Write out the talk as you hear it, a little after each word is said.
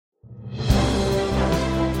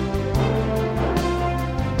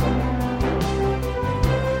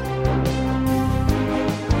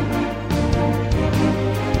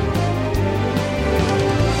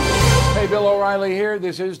O'Reilly here.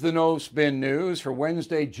 This is the No Spin News for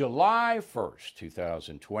Wednesday, July 1st,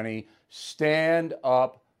 2020. Stand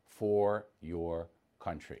up for your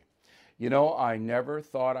country. You know, I never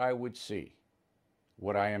thought I would see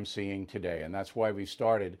what I am seeing today, and that's why we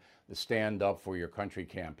started the Stand Up for Your Country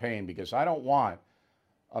campaign, because I don't want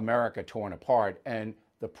America torn apart, and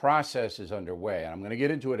the process is underway, and I'm going to get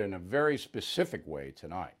into it in a very specific way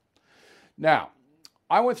tonight. Now,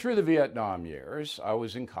 I went through the Vietnam years. I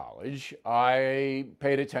was in college. I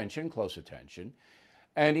paid attention, close attention.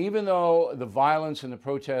 And even though the violence and the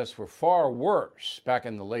protests were far worse back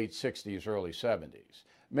in the late 60s, early 70s,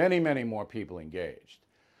 many, many more people engaged,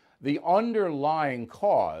 the underlying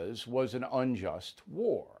cause was an unjust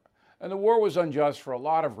war. And the war was unjust for a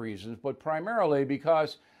lot of reasons, but primarily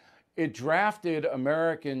because it drafted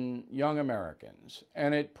young Americans,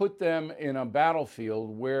 and it put them in a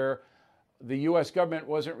battlefield where the U.S. government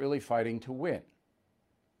wasn't really fighting to win.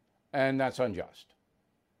 And that's unjust.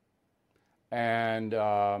 And,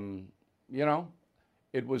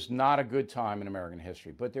 it was not a good time in American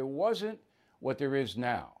history. But there wasn't what there is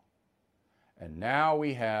now. And now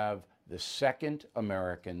we have the Second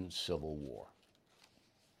American Civil War.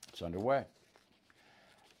 It's underway.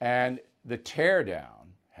 And the teardown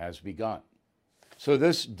has begun. So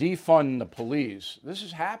this defund the police, this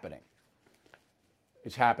is happening.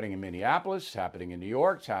 It's happening in Minneapolis, it's happening in New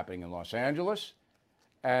York, it's happening in Los Angeles,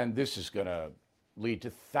 and this is going to lead to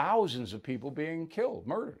thousands of people being killed,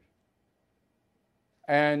 murdered.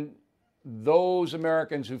 And those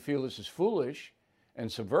Americans who feel this is foolish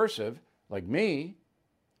and subversive, like me,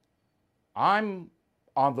 I'm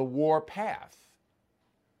on the war path.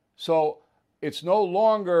 So it's no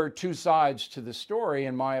longer two sides to the story,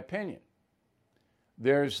 in my opinion.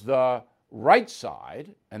 There's the right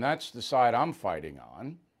side, and that's the side I'm fighting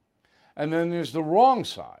on. And then there's the wrong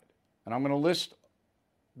side. And I'm going to list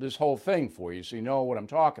this whole thing for you so you know what I'm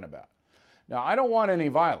talking about. Now, I don't want any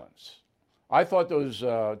violence. I thought those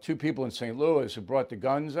two people in St. Louis who brought the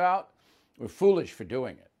guns out were foolish for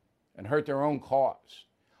doing it and hurt their own cause.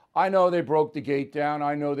 I know they broke the gate down.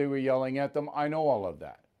 I know they were yelling at them. I know all of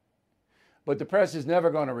that. But the press is never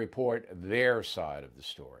going to report their side of the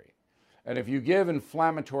story. And if you give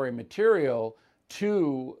inflammatory material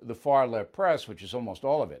to the far left press, which is almost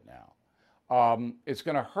all of it now, it's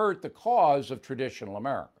going to hurt the cause of traditional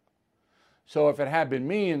America. So if it had been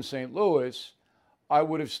me in St. Louis, I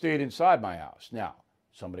would have stayed inside my house. Now,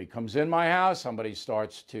 somebody comes in my house, somebody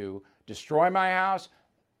starts to destroy my house,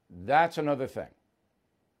 that's another thing.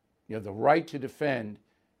 You have the right to defend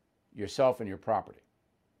yourself and your property.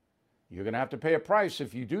 You're going to have to pay a price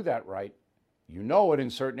if you do that right. You know it in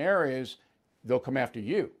certain areas, they'll come after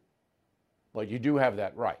you. But you do have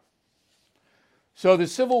that right. So the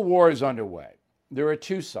Civil War is underway. There are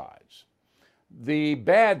two sides. The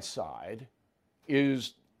bad side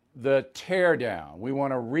is the teardown. We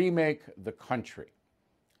want to remake the country,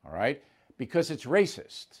 all right? Because it's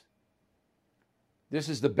racist. This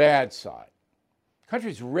is the bad side. The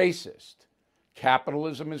country's racist.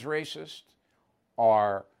 Capitalism is racist.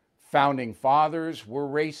 Our founding fathers were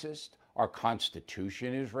racist. Our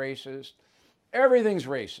Constitution is racist. Everything's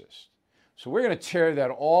racist. So we're going to tear that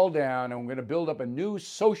all down, and we're going to build up a new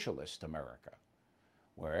socialist America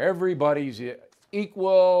where everybody's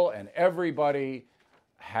equal and everybody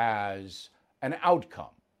has an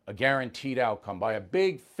outcome, a guaranteed outcome by a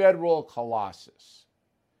big federal colossus.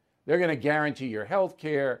 They're going to guarantee your health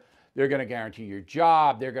care. They're going to guarantee your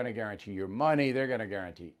job. They're going to guarantee your money. They're going to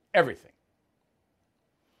guarantee everything.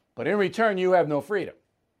 But in return, you have no freedom.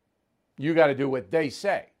 You got to do what they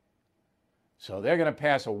say. So they're going to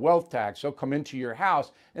pass a wealth tax. They'll come into your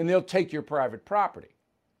house and they'll take your private property.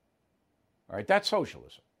 All right, that's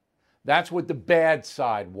socialism. That's what the bad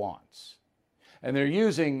side wants. And they're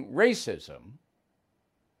using racism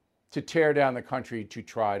to tear down the country to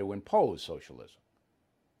try to impose socialism.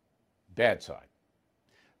 Bad side.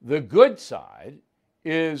 The good side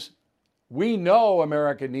is we know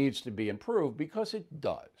America needs to be improved because it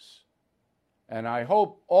does. And I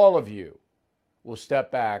hope all of you will step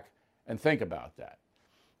back and think about that.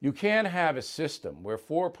 You can't have a system where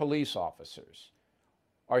 4 police officers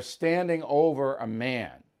are standing over a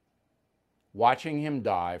man, watching him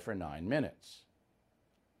die for 9 minutes.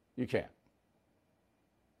 You can't.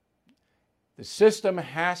 The system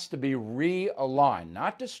has to be realigned,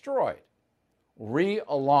 not destroyed,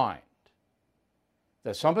 realigned.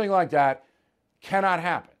 That something like that cannot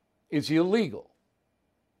happen. It's illegal.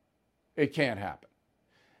 It can't happen.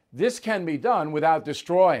 This can be done without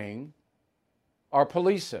destroying our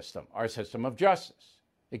police system, our system of justice.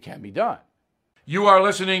 It can be done. You are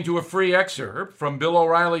listening to a free excerpt from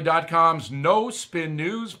BillO'Reilly.com's No Spin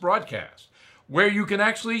News broadcast. where you can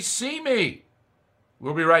actually see me.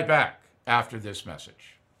 We'll be right back after this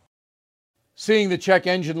message. Seeing the check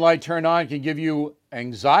engine light turn on can give you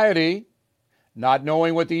anxiety, not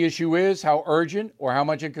knowing what the issue is, how urgent, or how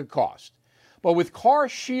much it could cost. But with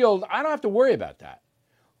CarShield, I don't have to worry about that.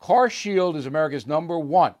 CarShield is America's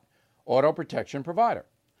 #1 auto protection provider.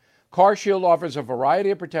 CarShield offers a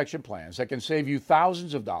variety of protection plans that can save you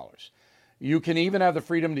thousands of dollars. You can even have the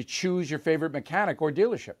freedom to choose your favorite mechanic or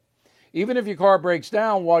dealership. Even if your car breaks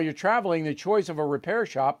down while you're traveling, the choice of a repair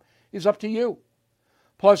shop is up to you.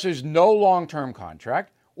 Plus, there's no long-term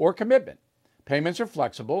contract or commitment. Payments are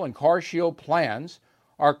flexible, and CarShield plans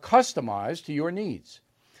are customized to your needs.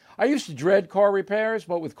 I used to dread car repairs,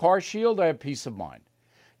 but with CarShield, I have peace of mind.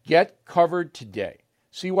 Get covered today.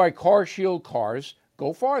 See why CarShield cars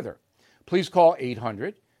go farther. Please call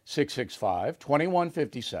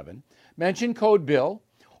 800-665-2157, mention code BILL,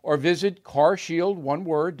 or visit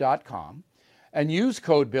carshieldoneword.com and use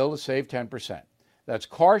code BILL to save 10%. That's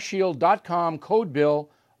carshield.com, code BILL.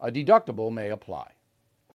 A deductible may apply.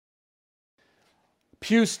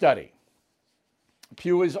 Pew study.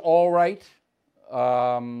 Pew is all right.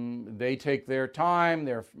 They take their time.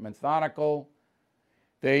 They're methodical.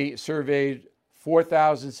 They surveyed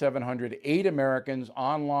 4,708 Americans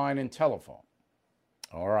online and telephone.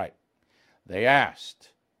 All right. They asked,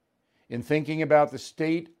 in thinking about the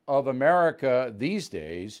state of America these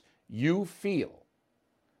days, you feel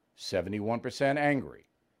 71% angry,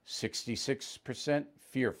 66%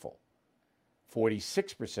 fearful,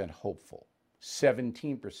 46% hopeful,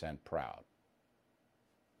 17% proud.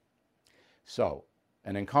 So,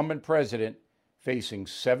 an incumbent president facing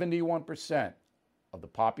 71% of the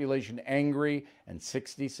population angry and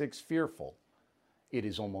 66 fearful, it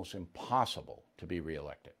is almost impossible to be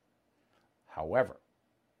reelected. However,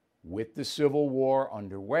 with the Civil War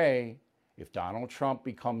underway, if Donald Trump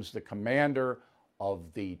becomes the commander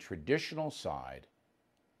of the traditional side,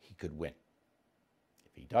 he could win.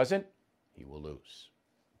 If he doesn't, he will lose.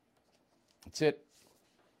 That's it.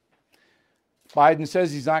 Biden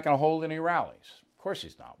says he's not going to hold any rallies. Of course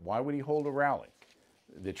he's not. Why would he hold a rally?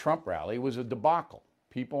 The Trump rally was a debacle.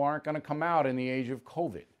 People aren't going to come out in the age of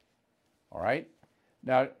COVID. All right?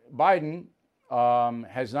 Now, Biden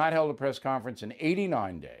has not held a press conference in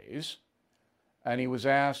 89 days, and he was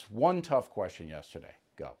asked one tough question yesterday.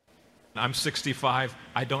 Go. I'm 65.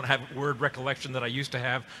 I don't have word recollection that I used to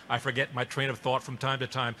have. I forget my train of thought from time to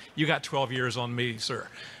time. You got 12 years on me, sir.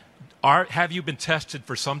 Have you been tested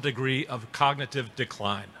for some degree of cognitive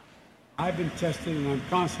decline? I've been tested, and I'm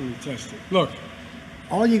constantly tested. Look,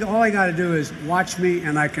 all I got to do is watch me,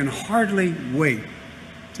 and I can hardly wait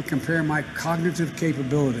to compare my cognitive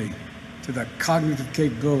capability to the cognitive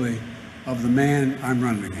capability of the man I'm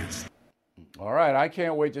running against. All right, I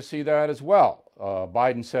can't wait to see that as well.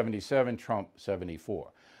 Biden 77, Trump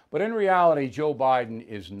 74. But in reality, Joe Biden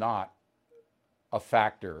is not a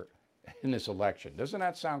factor in this election. Doesn't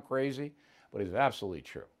that sound crazy? But it's absolutely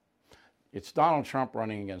true. It's Donald Trump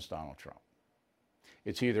running against Donald Trump.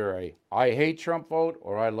 It's either a I hate Trump vote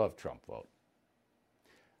or I love Trump vote.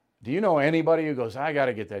 Do you know anybody who goes, I got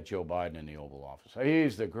to get that Joe Biden in the Oval Office?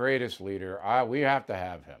 He's the greatest leader. We have to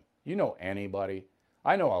have him. You know anybody?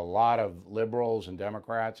 I know a lot of liberals and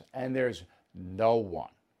Democrats, and there's no one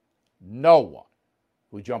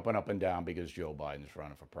who's jumping up and down because Joe Biden's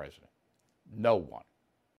running for president. No one.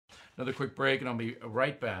 Another quick break, and I'll be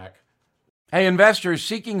right back. Hey, investors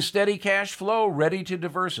seeking steady cash flow, ready to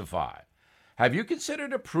diversify. Have you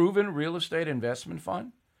considered a proven real estate investment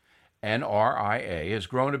fund? NRIA has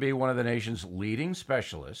grown to be one of the nation's leading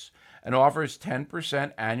specialists and offers 10%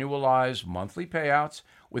 annualized monthly payouts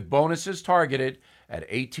with bonuses targeted at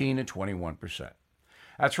 18 to 21%.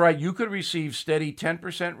 That's right, you could receive steady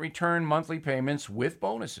 10% return monthly payments with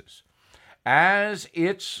bonuses. As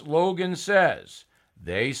its slogan says,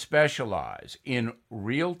 they specialize in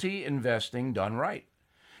realty investing done right.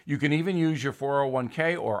 You can even use your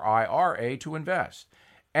 401k or IRA to invest.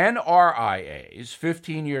 NRIA's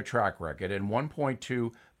 15-year track record and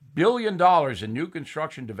 $1.2 billion in new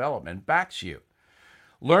construction development backs you.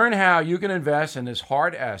 Learn how you can invest in this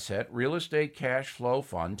hard asset real estate cash flow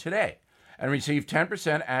fund today and receive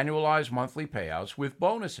 10% annualized monthly payouts with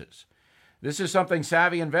bonuses. This is something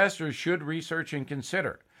savvy investors should research and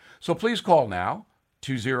consider. So please call now,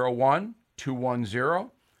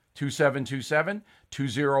 201-210-2727,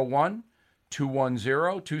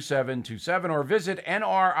 201-210-2727, or visit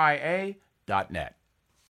nria.net.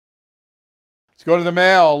 Let's go to the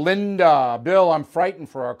mail. Linda, Bill, I'm frightened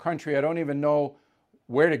for our country. I don't even know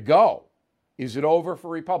where to go. Is it over for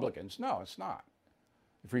Republicans? No, it's not.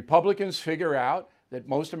 If Republicans figure out that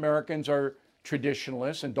most Americans are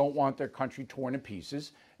traditionalists and don't want their country torn to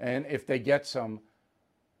pieces. And if they get some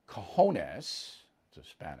cojones, it's a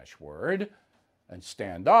Spanish word, and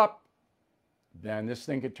stand up, then this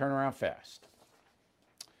thing could turn around fast.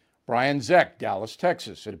 Brian Zeck, Dallas,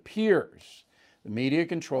 Texas. It appears the media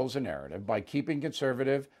controls the narrative by keeping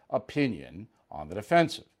conservative opinion on the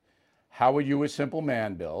defensive. How would you, a simple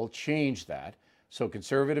man, Bill, change that so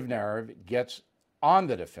conservative narrative gets on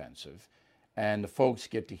the defensive and the folks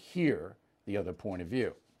get to hear the other point of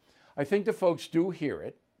view? I think the folks do hear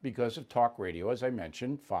it because of talk radio, as I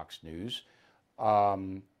mentioned, Fox News.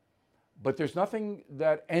 But there's nothing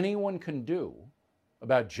that anyone can do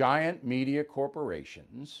about giant media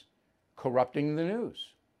corporations corrupting the news.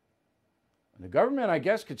 And the government, I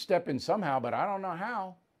guess, could step in somehow, but I don't know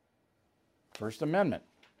how. First Amendment.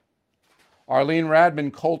 Arlene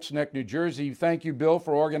Radman, Colts Neck, New Jersey. Thank you, Bill,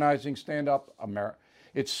 for organizing Stand Up America.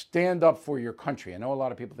 It's Stand Up for Your Country. I know a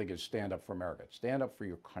lot of people think it's Stand Up for America. It's Stand Up for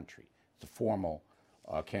Your Country. It's a formal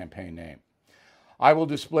campaign name. I will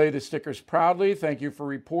display the stickers proudly. Thank you for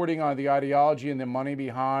reporting on the ideology and the money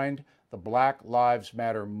behind the Black Lives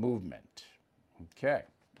Matter movement. Okay,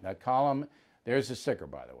 that column, there's the sticker,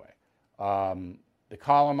 by the way. The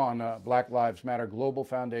column on Black Lives Matter Global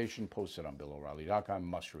Foundation, posted on BillO'Reilly.com,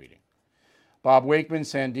 must reading. Bob Wakeman,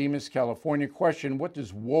 San Dimas, California. Question, what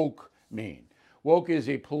does woke mean? Woke is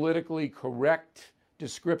a politically correct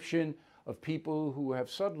description of people who have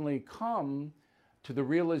suddenly come to the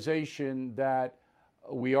realization that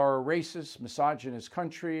we are a racist, misogynist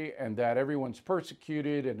country and that everyone's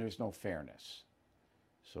persecuted and there's no fairness.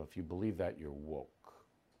 So if you believe that, you're woke.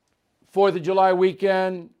 4th of July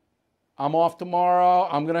weekend, I'm off tomorrow.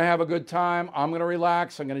 I'm going to have a good time. I'm going to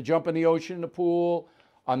relax. I'm going to jump in the ocean, in the pool.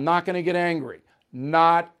 I'm not going to get angry.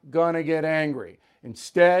 Not going to get angry.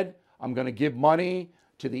 Instead, I'm going to give money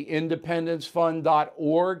to the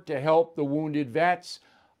independencefund.org to help the wounded vets.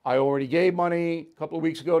 I already gave money a couple of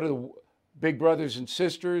weeks ago to the Big Brothers and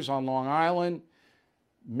Sisters on Long Island.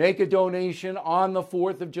 Make a donation on the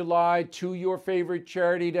 4th of July to your favorite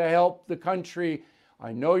charity to help the country.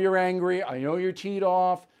 I know you're angry. I know you're teed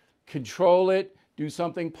off. Control it. Do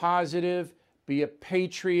something positive. Be a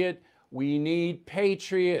patriot. We need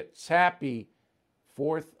patriots. Happy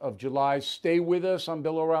 4th of July. Stay with us on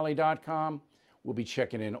BillO'Reilly.com. We'll be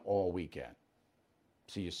checking in all weekend.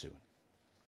 See you soon.